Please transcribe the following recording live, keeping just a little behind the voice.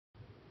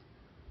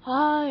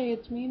Hi,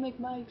 it's me,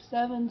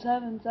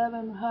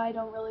 McMike777. I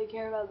don't really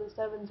care about the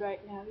sevens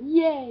right now.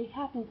 Yay,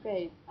 happy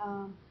face.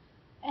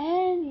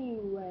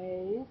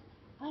 Anyways,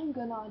 I'm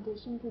gonna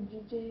audition for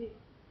GJT's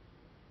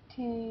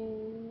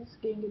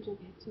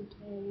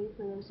GJT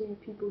for those of you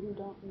people who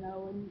don't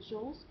know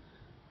initials.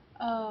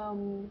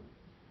 So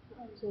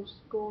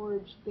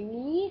scourge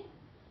thingy.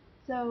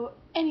 So,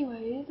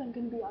 anyways, I'm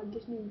going to be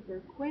auditioning for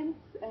Quince,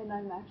 and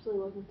I'm actually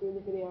looking through the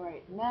video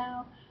right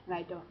now, and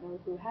I don't know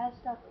who has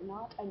stuff or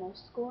not. I know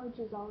Scourge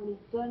is already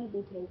going to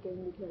be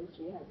taken because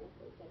she has a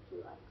face that she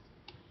likes.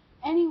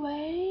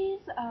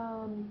 Anyways,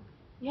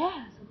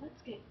 yeah, so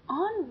let's get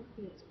on with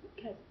this,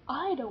 because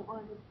I don't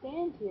want to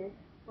stand here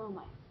while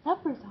my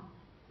supper's on.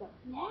 So,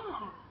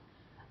 yeah,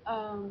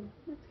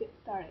 let's get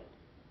started.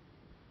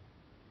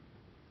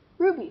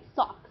 Ruby,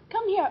 Socks,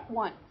 come here at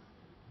once.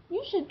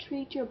 You should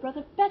treat your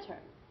brother better.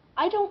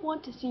 I don't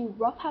want to see you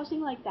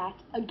roughhousing like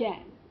that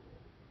again.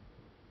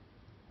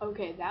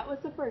 Okay, that was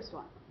the first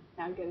one.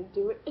 Now I'm gonna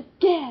do it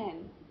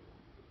again.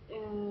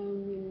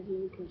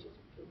 You can just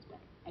choose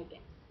better, I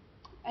guess.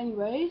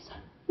 Anyways,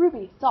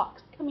 Ruby,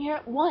 Socks, come here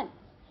at once.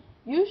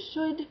 You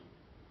should...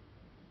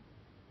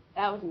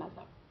 That was a mess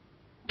up.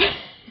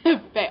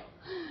 Fail.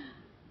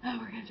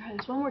 We're gonna try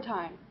this one more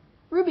time.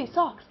 Ruby,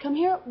 Socks, come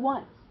here at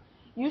once.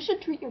 You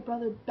should treat your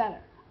brother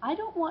better. I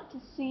don't want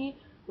to see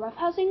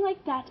roughhousing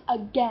like that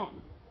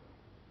again.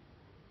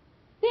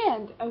 The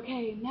end.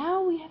 Okay,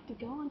 now we have to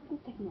go on to the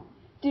second one.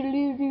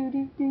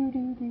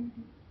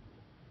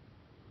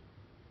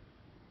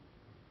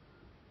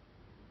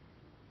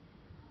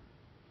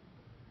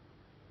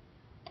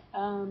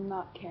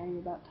 Not caring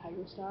about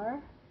Tiger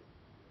Star.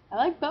 I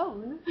like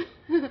Bone.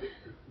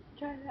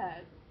 Try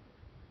that.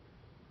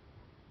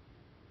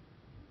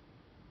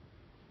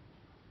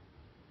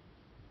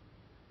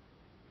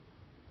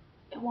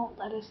 It won't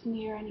let us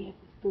near any of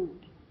the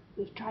food.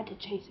 We've tried to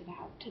chase it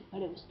out,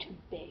 but it was too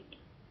big.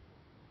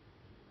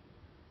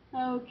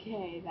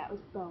 Okay, that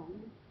was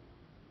Bone.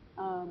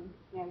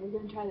 Yeah, we're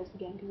gonna try this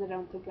again because I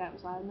don't think that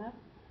was loud enough.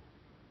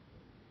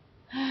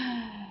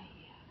 Yeah.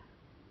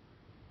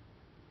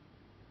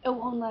 It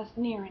won't let us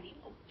near any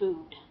of the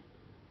food.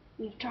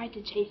 We've tried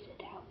to chase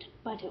it out,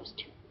 but it was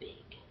too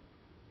big.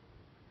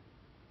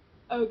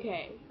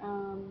 Okay,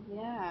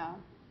 yeah.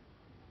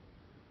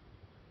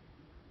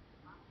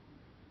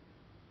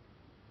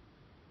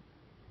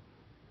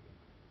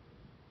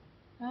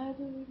 I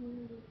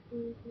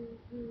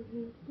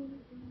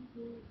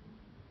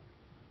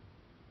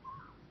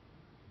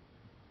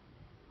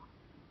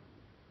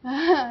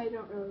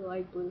don't really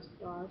like Blue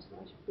Star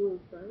 /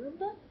 Bluebird,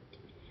 but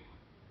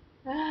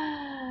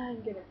I'm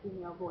good at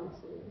female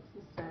voices.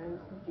 This says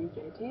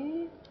GJT,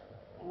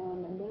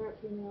 and I'm better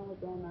at female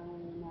than I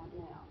am at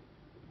male.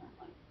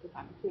 Apparently, because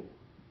I'm a female.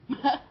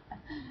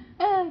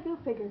 Go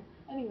figure.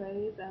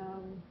 Anyways,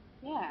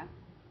 yeah.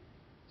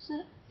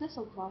 So,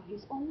 Thistleclaw,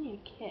 he's only a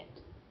kid.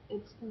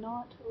 It's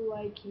not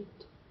like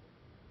he'd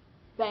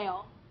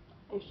fail.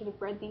 I should have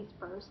read these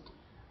first.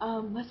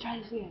 Let's try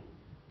this again.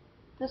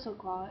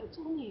 Thistleclaw, it's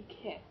only a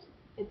kid.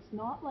 It's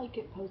not like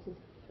it poses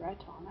a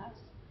threat on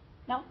us.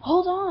 Now,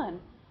 hold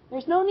on!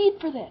 There's no need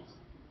for this!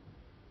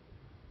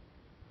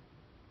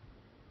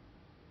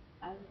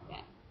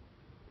 Okay.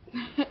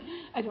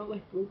 I don't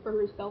like Blue for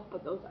herself,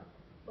 but those are,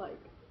 like,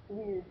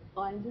 weird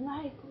lines, and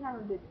I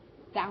sounded.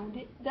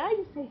 Did I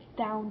just say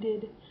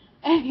sounded?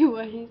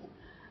 Anyways,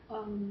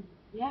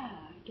 yeah,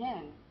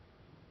 again.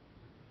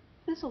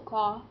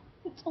 Thistleclaw,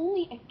 it's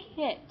only a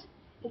kid.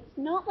 It's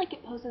not like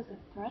it poses a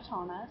threat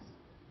on us.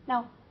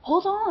 Now,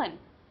 hold on!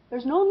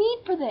 There's no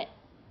need for this!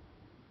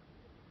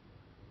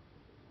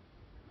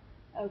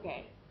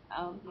 Okay,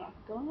 yeah,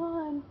 going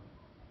on.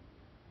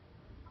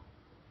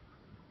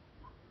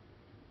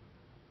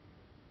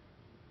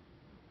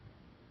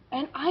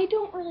 And I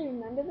don't really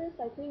remember this.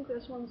 I think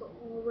this one's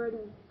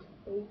already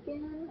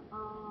taken.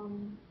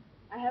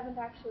 I haven't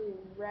actually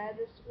read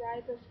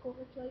Rise of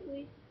Scourge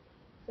lately.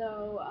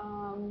 So,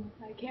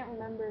 I can't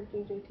remember if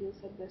GJT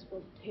said this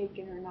was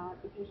taken or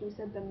not, because she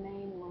said the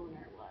main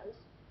loner was.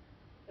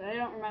 But I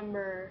don't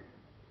remember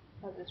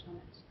what this one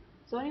is.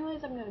 So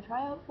anyways, I'm gonna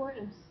try out for it.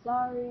 I'm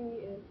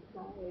sorry if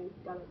I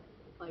got it,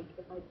 like,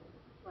 if I,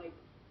 like,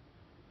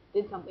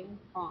 did something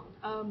wrong.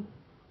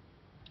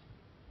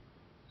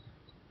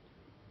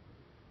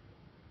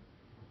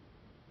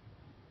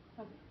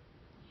 Okay.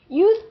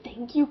 You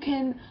think you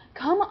can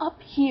come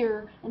up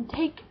here and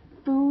take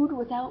food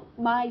without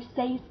my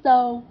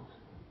say-so?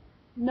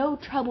 No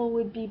trouble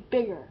would be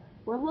bigger.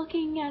 We're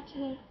looking at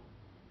it.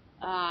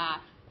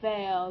 Ah,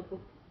 failed.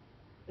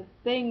 The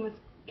thing was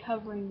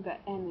covering the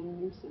N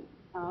in nuisance.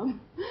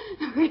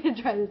 We're gonna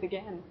try this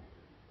again.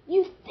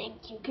 You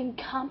think you can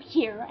come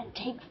here and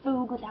take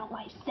food without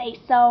my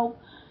say-so?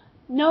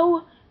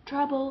 No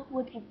trouble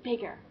would be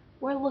bigger.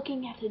 We're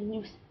looking at a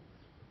nuisance.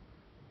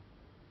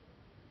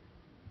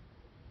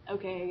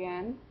 Okay,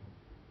 again.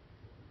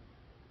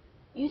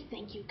 You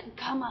think you can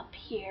come up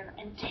here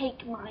and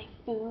take my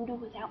food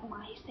without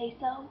my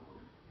say-so?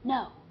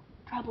 No,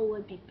 trouble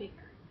would be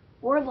bigger.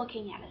 We're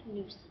looking at a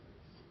nuisance.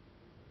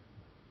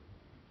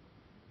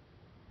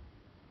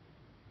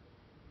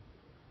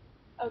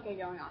 Okay,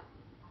 going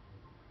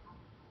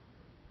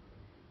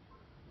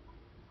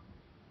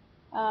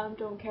on.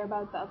 Don't care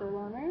about the other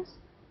loners.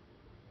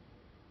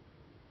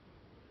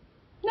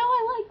 No,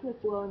 I like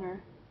this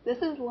loner. This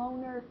is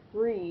loner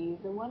 3.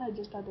 The one I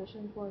just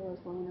auditioned for was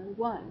loner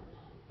 1.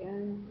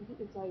 And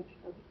it's like,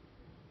 okay.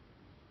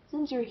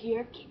 Since you're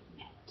here,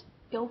 Kidnet,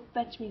 go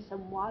fetch me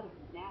some water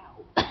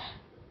now.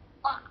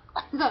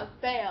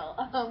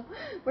 Fail.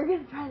 We're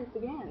gonna try this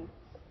again.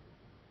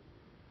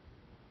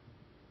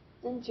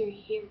 Since you're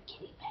here,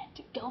 kitty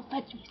pet, go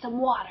fetch me some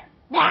water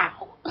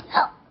now.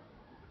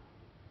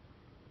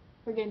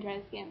 We're gonna try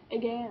this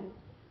again.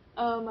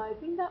 I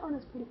think that one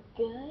is pretty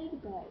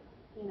good, but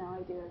you know,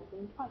 I do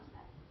everything twice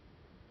now.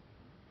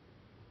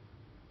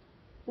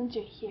 Since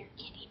you're here,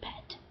 kitty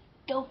pet,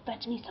 go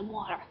fetch me some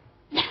water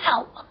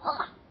now.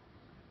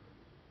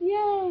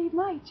 Yay,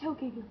 my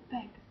choking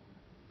effects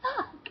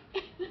suck.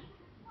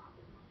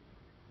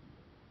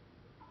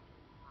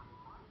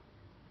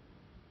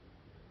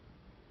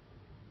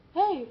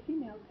 Hey,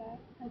 female cat.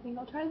 I think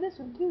I'll try this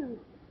one too.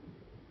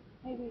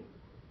 Maybe.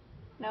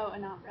 No,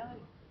 not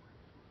really.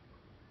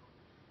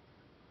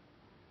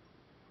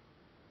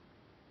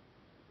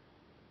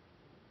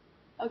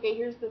 Okay,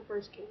 here's the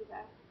first kitty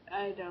cat.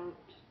 I don't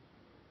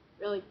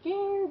really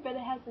care, but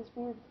it has this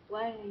weird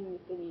slang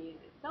thingy in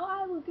it, so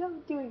I will go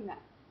doing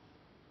that.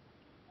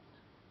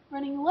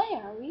 Running away,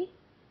 are we?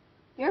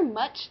 You're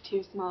much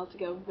too small to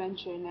go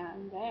venturing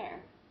down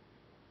there.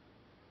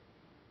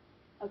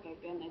 Okay,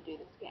 gonna do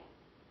this again.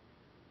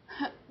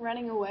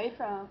 Running away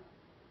from...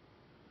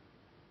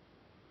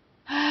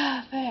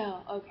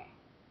 Fail, okay.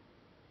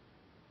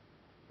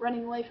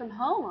 Running away from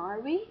home, are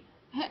we?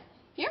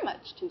 You're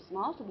much too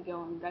small to be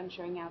going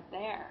venturing out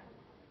there.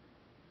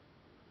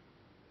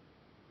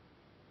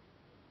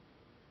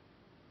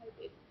 I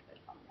did good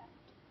on that.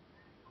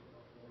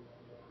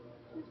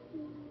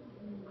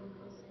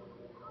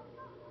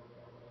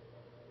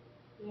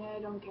 Yeah, I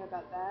don't care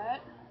about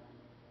that.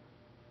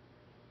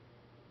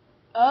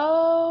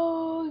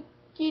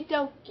 Okie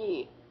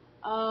dokie.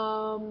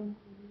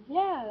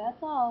 Yeah,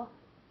 that's all.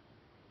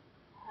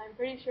 I'm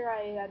pretty sure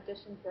I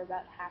auditioned for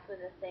about half of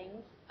the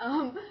things.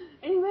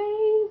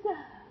 Anyways,